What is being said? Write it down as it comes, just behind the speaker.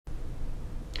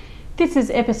This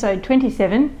is episode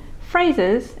 27,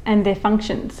 phrases and their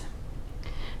functions.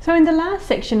 So in the last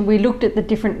section we looked at the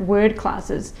different word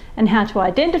classes and how to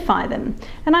identify them.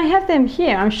 And I have them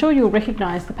here. I'm sure you'll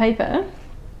recognise the paper.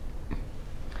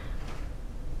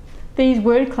 These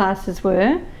word classes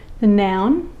were the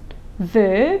noun,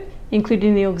 verb,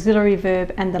 including the auxiliary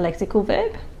verb and the lexical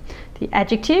verb, the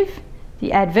adjective,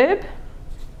 the adverb,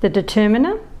 the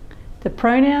determiner, the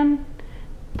pronoun,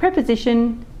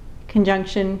 preposition,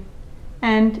 conjunction,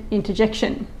 and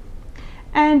interjection.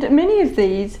 And many of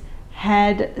these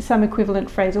had some equivalent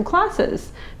phrasal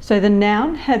classes. So the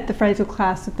noun had the phrasal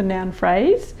class of the noun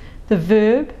phrase, the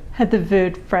verb had the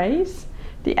verb phrase,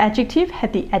 the adjective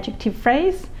had the adjective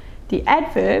phrase, the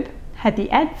adverb had the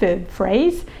adverb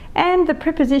phrase, and the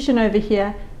preposition over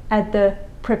here had the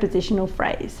prepositional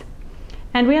phrase.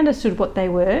 And we understood what they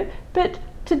were, but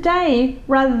today,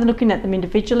 rather than looking at them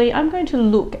individually, I'm going to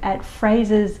look at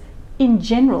phrases in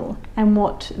general and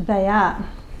what they are.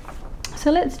 So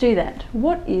let's do that.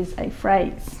 What is a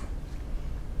phrase?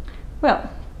 Well,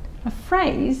 a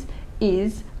phrase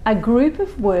is a group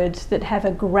of words that have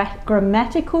a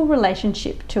grammatical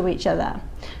relationship to each other.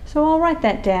 So I'll write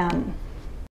that down.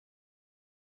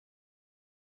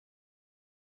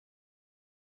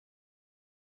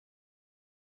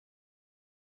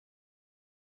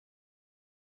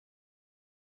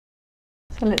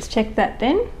 So let's check that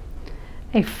then.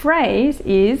 A phrase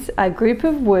is a group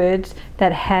of words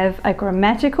that have a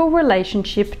grammatical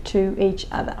relationship to each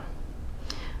other.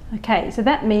 Okay, so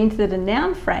that means that a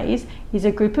noun phrase is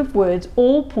a group of words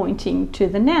all pointing to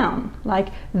the noun, like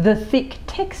the thick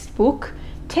textbook.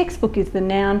 Textbook is the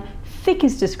noun, thick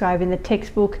is describing the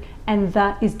textbook, and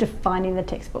the is defining the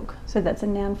textbook. So that's a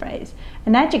noun phrase.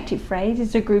 An adjective phrase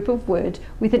is a group of words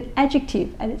with an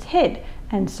adjective at its head,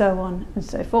 and so on and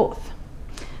so forth.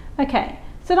 Okay.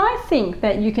 So I think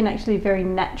that you can actually very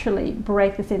naturally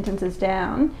break the sentences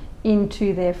down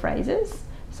into their phrases.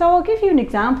 So I'll give you an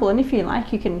example, and if you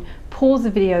like you can pause the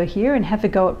video here and have a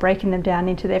go at breaking them down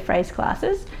into their phrase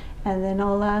classes, and then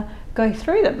I'll go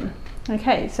through them.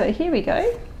 Okay, so here we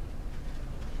go.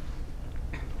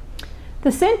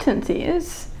 The sentence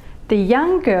is, the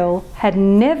young girl had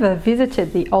never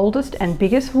visited the oldest and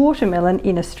biggest watermelon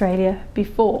in Australia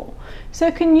before.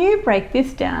 So can you break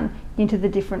this down into the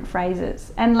different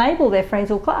phrases and label their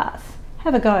phrasal class?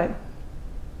 Have a go.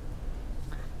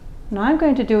 And I'm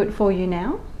going to do it for you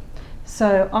now.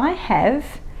 So I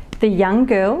have the young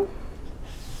girl,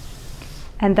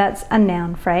 and that's a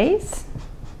noun phrase.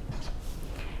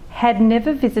 Had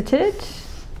never visited,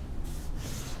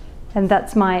 and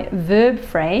that's my verb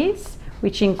phrase,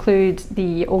 which includes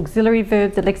the auxiliary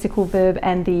verb, the lexical verb,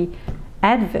 and the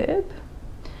adverb.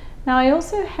 Now I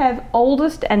also have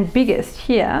oldest and biggest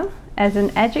here as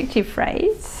an adjective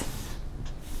phrase,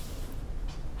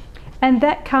 and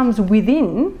that comes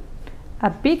within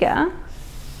a bigger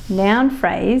noun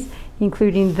phrase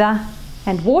including the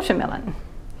and watermelon.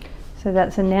 So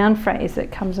that's a noun phrase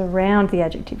that comes around the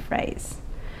adjective phrase.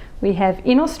 We have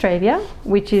in Australia,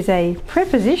 which is a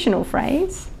prepositional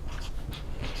phrase,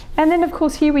 and then of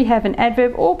course here we have an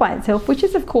adverb all by itself, which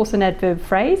is of course an adverb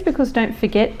phrase, because don't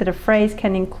forget that a phrase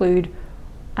can include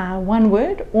one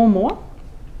word or more,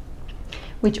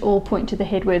 which all point to the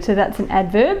head word. So that's an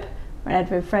adverb, or an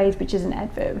adverb phrase, which is an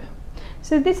adverb.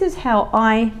 So this is how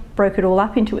I broke it all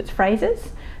up into its phrases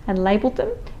and labelled them.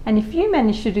 And if you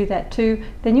manage to do that too,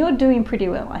 then you're doing pretty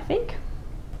well, I think.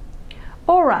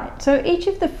 All right, so each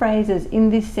of the phrases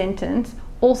in this sentence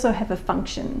also have a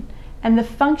function. And the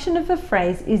function of a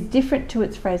phrase is different to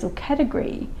its phrasal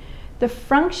category. The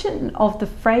function of the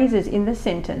phrases in the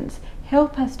sentence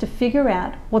help us to figure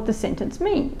out what the sentence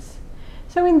means.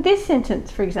 So in this sentence,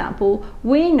 for example,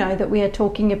 we know that we are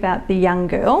talking about the young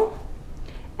girl,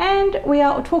 and we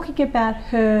are talking about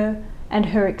her and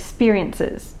her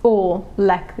experiences, or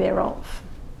lack thereof.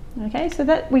 Okay, so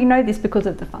that we know this because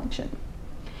of the function.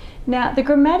 Now, the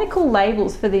grammatical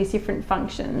labels for these different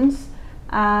functions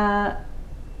are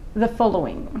the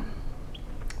following.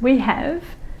 We have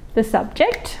the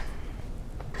subject.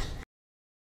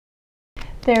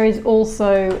 There is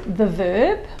also the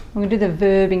verb. I'm going to do the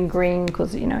verb in green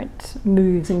because, you know, it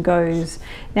moves and goes.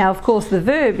 Now, of course, the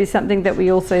verb is something that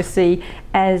we also see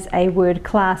as a word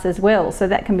class as well. So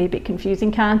that can be a bit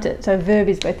confusing, can't it? So verb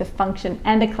is both a function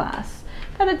and a class,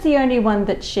 but it's the only one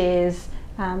that shares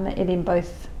it in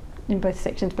both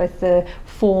sections, both the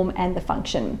form and the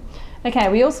function.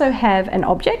 Okay, we also have an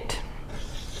object,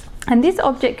 and this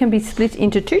object can be split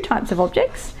into two types of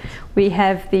objects. We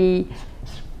have the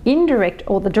indirect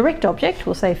or the direct object,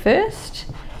 we'll say first,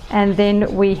 and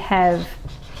then we have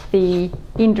the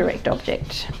indirect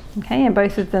object. Okay, and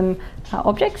both of them are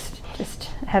objects, just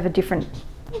have a different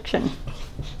function.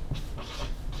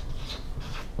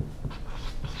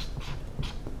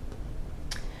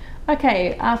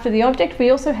 Okay, after the object we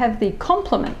also have the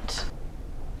complement.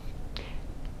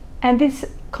 And this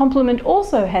complement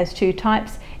also has two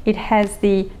types. It has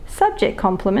the subject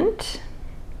complement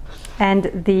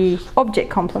and the object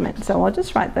complement. So I'll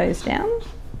just write those down.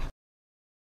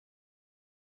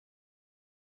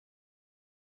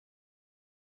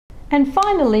 And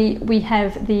finally, we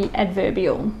have the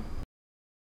adverbial.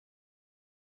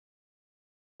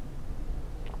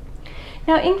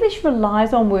 Now, English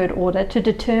relies on word order to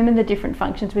determine the different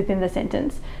functions within the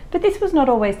sentence, but this was not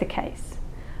always the case.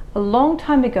 A long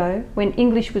time ago, when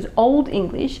English was Old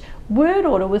English, word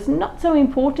order was not so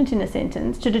important in a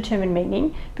sentence to determine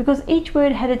meaning because each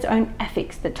word had its own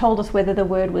affix that told us whether the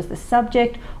word was the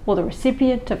subject or the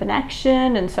recipient of an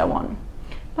action and so on.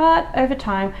 But over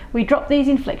time, we dropped these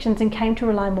inflections and came to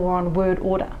rely more on word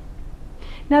order.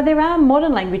 Now, there are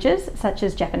modern languages, such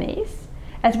as Japanese,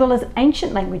 as well as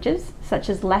ancient languages, such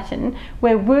as Latin,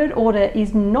 where word order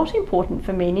is not important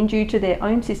for meaning due to their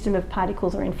own system of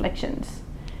particles or inflections.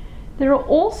 There are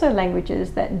also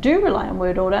languages that do rely on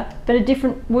word order, but a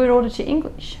different word order to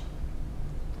English.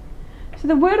 So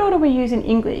the word order we use in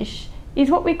English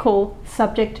is what we call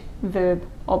subject, verb,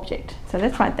 object. So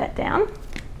let's write that down.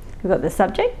 We've got the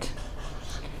subject,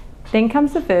 then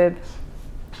comes the verb,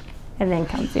 and then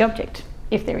comes the object,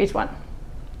 if there is one.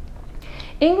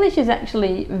 English is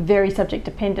actually very subject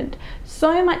dependent,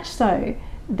 so much so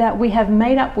that we have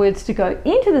made up words to go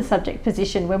into the subject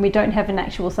position when we don't have an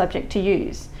actual subject to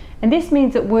use. And this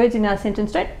means that words in our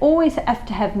sentence don't always have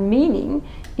to have meaning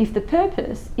if the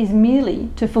purpose is merely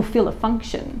to fulfill a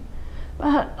function.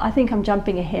 But I think I'm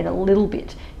jumping ahead a little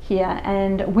bit here,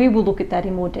 and we will look at that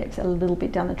in more depth a little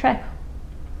bit down the track.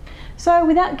 So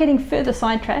without getting further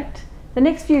sidetracked, the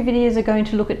next few videos are going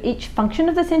to look at each function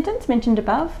of the sentence mentioned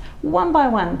above, one by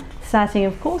one, starting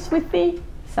of course with the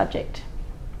subject.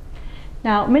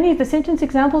 Now, many of the sentence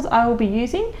examples I will be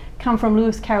using come from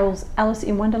Lewis Carroll's Alice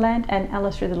in Wonderland and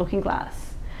Alice Through the Looking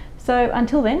Glass. So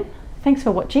until then, thanks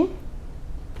for watching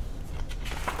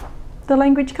The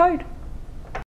Language Code.